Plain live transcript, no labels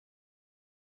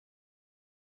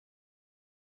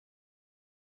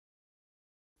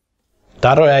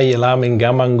Darruyay yilaaming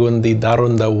gamang-gundiya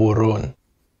darunda wurruunda.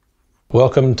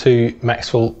 Welcome to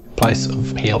Macksville Place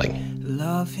of Healing.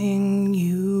 Loving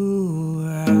you,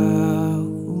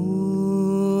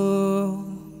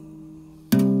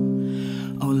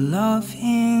 oh,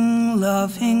 loving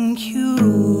you,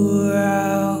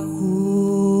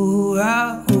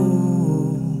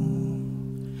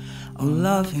 oh,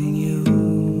 loving you.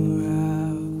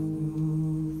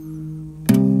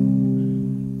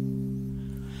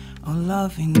 Oh,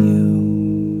 loving you.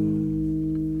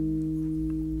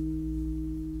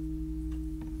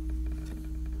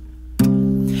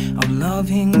 Oh,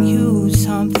 loving you,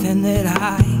 something that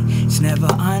I've never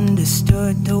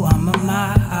understood. Though I'm a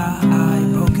my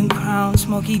broken crown,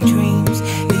 smoky dreams,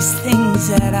 these things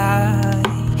that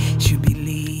I should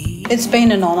believe. It's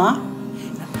been an honour.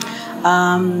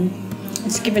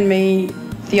 It's given me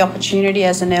the opportunity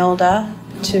as an elder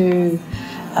to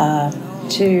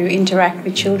interact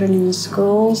with children in the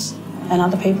schools and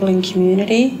other people in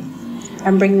community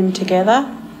and bring them together,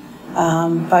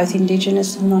 both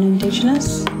Indigenous and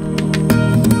non-Indigenous.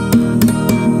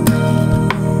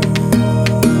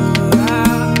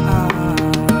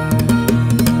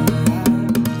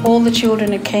 All the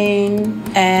children are keen,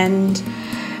 and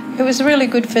it was really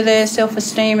good for their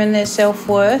self-esteem and their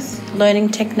self-worth, learning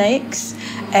techniques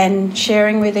and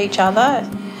sharing with each other.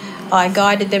 I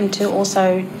guided them to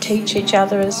also teach each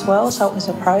other as well, so it was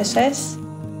a process.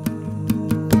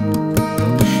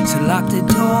 So locked the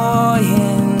door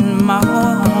in my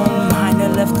home, behind I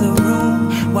left the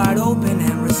room wide open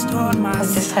and restored my.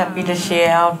 I'm just happy to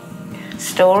share our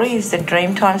stories, the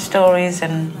Dreamtime stories,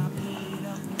 and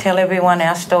tell everyone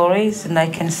our stories, and they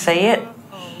can see it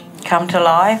come to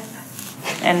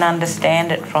life and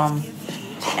understand it from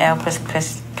our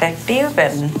perspective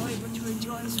and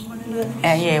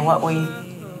yeah, what we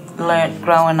learnt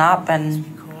growing up and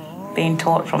being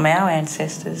taught from our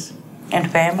ancestors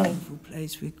and family.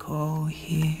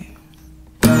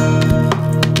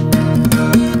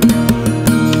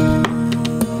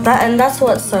 And that's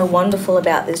what's so wonderful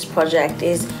about this project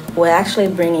is we're actually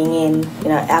bringing in,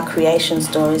 our creation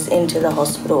stories into the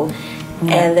hospital.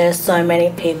 Yeah. And there's so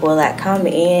many people that come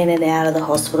in and out of the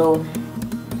hospital,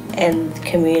 and the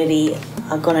community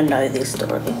are going to know this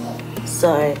story.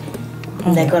 So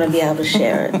they're going to be able to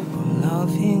share it.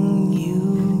 Loving you,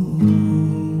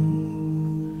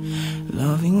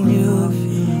 loving you,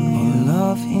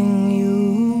 loving you.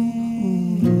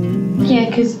 Yeah,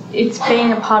 because it's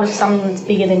being a part of something that's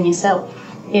bigger than yourself.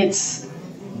 It's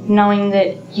knowing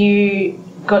that you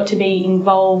got to be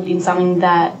involved in something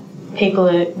that people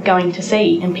are going to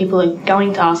see, and people are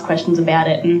going to ask questions about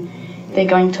it, and they're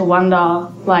going to wonder,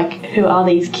 like, who are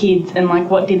these kids, and like,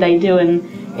 what did they do? And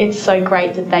it's so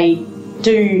great that they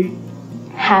do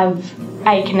have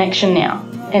a connection now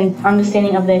and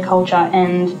understanding of their culture,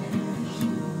 and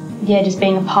yeah, just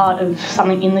being a part of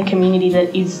something in the community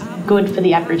that is good for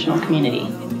the Aboriginal community.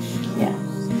 Yeah.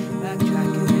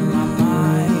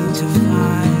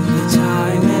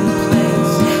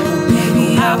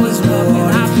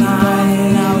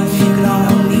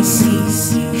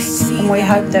 And we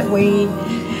hope that we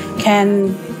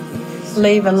can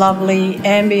leave a lovely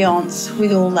ambience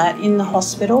with all that in the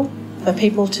hospital for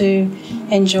people to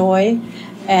enjoy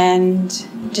and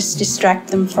just distract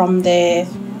them from their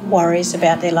worries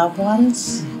about their loved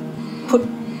ones. Put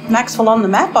Macksville on the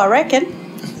map, I reckon.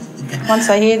 Once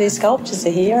they hear their sculptures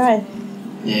are here, eh?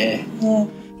 Yeah. Yeah.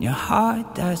 Your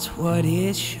heart, that's what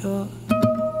it should.